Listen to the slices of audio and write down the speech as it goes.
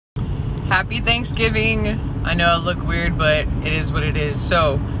Happy Thanksgiving. I know it look weird, but it is what it is.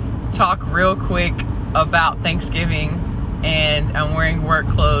 So, talk real quick about Thanksgiving, and I'm wearing work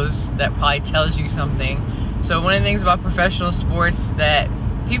clothes. That probably tells you something. So one of the things about professional sports that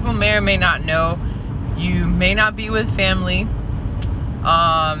people may or may not know, you may not be with family,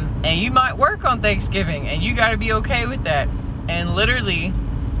 and you might work on Thanksgiving, and you gotta be okay with that. And literally,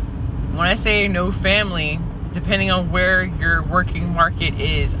 when I say no family, depending on where your working market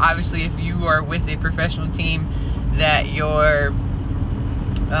is, obviously if you are with a professional team that your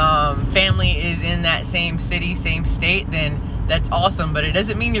family is in that same city, same state, then that's awesome, but it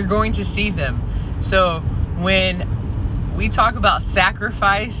doesn't mean you're going to see them. So when we talk about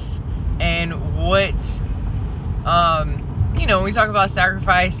sacrifice and what, you know, when we talk about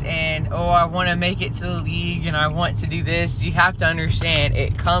sacrifice and, oh, I want to make it to the league and I want to do this, you have to understand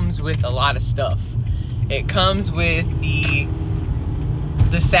it comes with a lot of stuff. It comes with the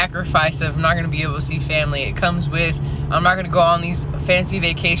sacrifice of I'm not going to be able to see family. It comes with I'm not going to go on these fancy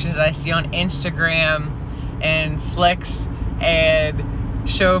vacations that I see on Instagram and flex and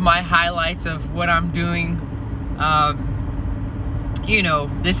show my highlights of what I'm doing. You know,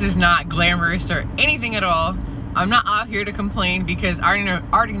 this is not glamorous or anything at all. I'm not out here to complain because I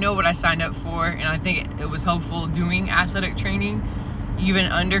already know what I signed up for, and I think it was helpful doing athletic training, even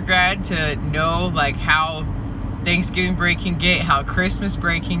undergrad, to know like how Thanksgiving break can get, how Christmas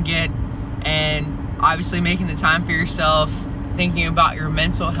break can get, and obviously making the time for yourself, thinking about your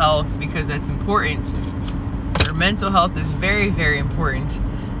mental health, because that's important. Your mental health is very, very important.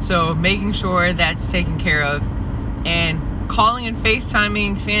 So making sure that's taken care of, and calling and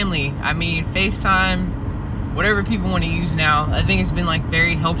FaceTiming family. I mean, FaceTime, whatever people want to use now, I think it's been like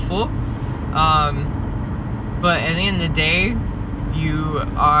very helpful. But at the end of the day, you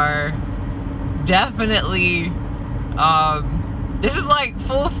are definitely, this is like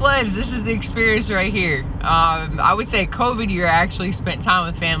full-fledged, this is the experience right here. I would say COVID year I actually spent time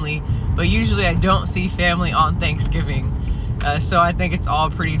with family, but usually I don't see family on Thanksgiving. So I think it's all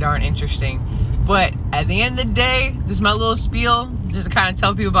pretty darn interesting. But at the end of the day, this is my little spiel, just to kind of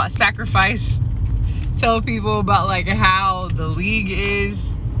tell people about sacrifice, tell people about like how the league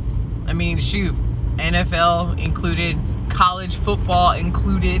is. I mean, shoot, NFL included, college football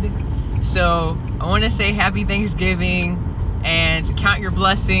included. So I want to say happy Thanksgiving, and to count your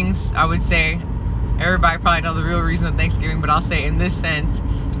blessings. I would say everybody probably know the real reason of Thanksgiving, but I'll say in this sense,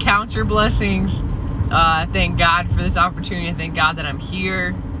 count your blessings. Thank God for this opportunity. Thank God that I'm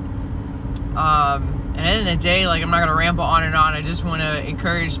here. And at the end of the day, like, I'm not gonna ramble on and on. I just want to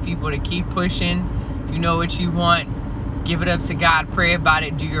encourage people to keep pushing. If you know what you want, give it up to God, pray about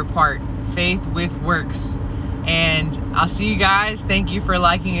it, do your part. Faith with works. And I'll see you guys. Thank you for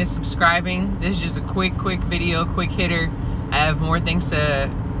liking and subscribing. This is just a quick video, quick hitter. I have more things to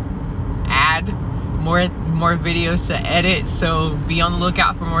add, more videos to edit, so be on the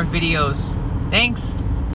lookout for more videos. Thanks.